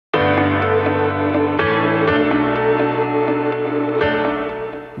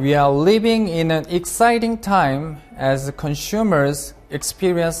We are living in an exciting time as consumers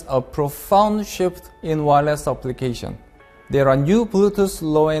experience a profound shift in wireless application. There are new Bluetooth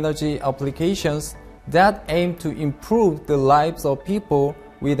low-energy applications that aim to improve the lives of people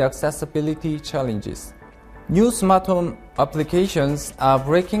with accessibility challenges. New smart home applications are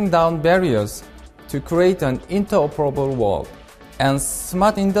breaking down barriers to create an interoperable world, and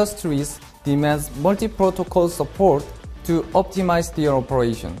smart industries demand multi-protocol support to optimize their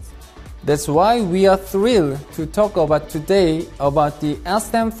operations. That's why we are thrilled to talk about today about the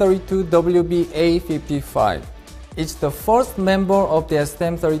STM32WBA55. It's the first member of the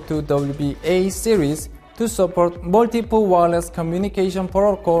STM32WBA series to support multiple wireless communication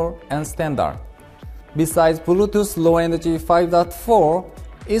protocol and standard. Besides Bluetooth Low Energy 5.4,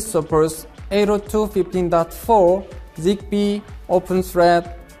 it supports 802.15.4, Zigbee,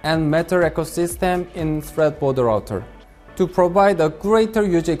 OpenThread, and Matter ecosystem in Threadboard router to provide a greater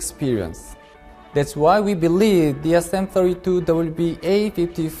user experience. That's why we believe the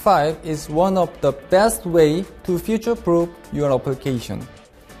STM32WBA55 is one of the best way to future-proof your application.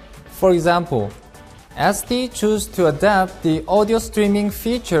 For example, ST chose to adapt the audio streaming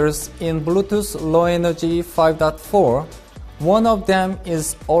features in Bluetooth Low Energy 5.4. One of them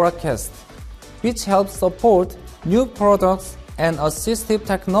is Auracast, which helps support new products and assistive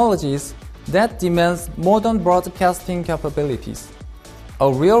technologies that demands modern broadcasting capabilities.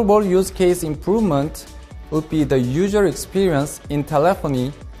 A real-world use case improvement would be the user experience in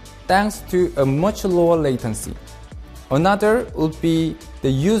telephony thanks to a much lower latency. Another would be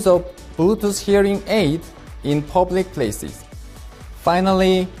the use of Bluetooth hearing aid in public places.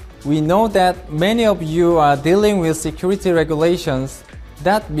 Finally, we know that many of you are dealing with security regulations.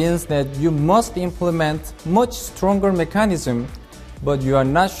 That means that you must implement much stronger mechanisms, but you are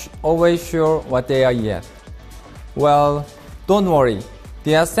not always sure what they are yet. Well, don't worry.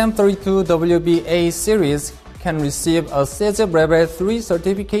 The STM32WBA series can receive a CESIP Level 3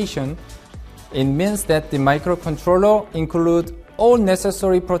 certification. It means that the microcontroller includes all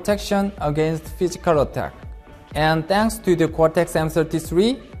necessary protection against physical attack. And thanks to the Cortex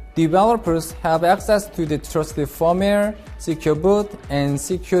M33, developers have access to the trusted firmware, secure boot, and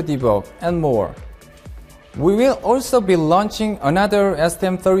secure debug, and more. We will also be launching another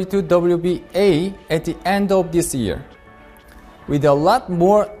STM32WBA at the end of this year, with a lot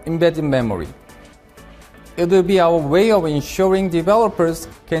more embedded memory. It will be our way of ensuring developers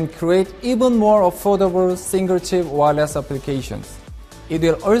can create even more affordable single-chip wireless applications. It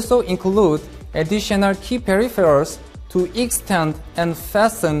will also include additional key peripherals to extend and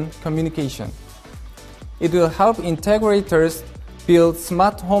fasten communication. It will help integrators build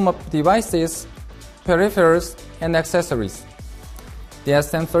smart home devices, peripherals, and accessories. The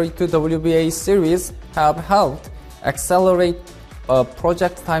STM32WBA series have helped accelerate a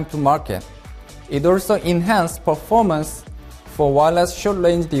project time to market. It also enhanced performance for wireless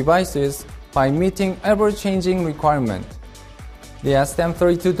short-range devices by meeting ever-changing requirements. The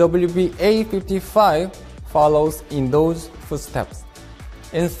STM32WBA55 follows in those footsteps.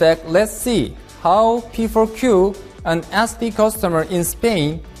 In fact, let's see how P4Q, an ST customer in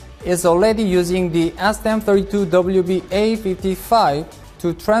Spain, is already using the STM32WBA55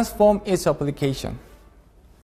 to transform its application.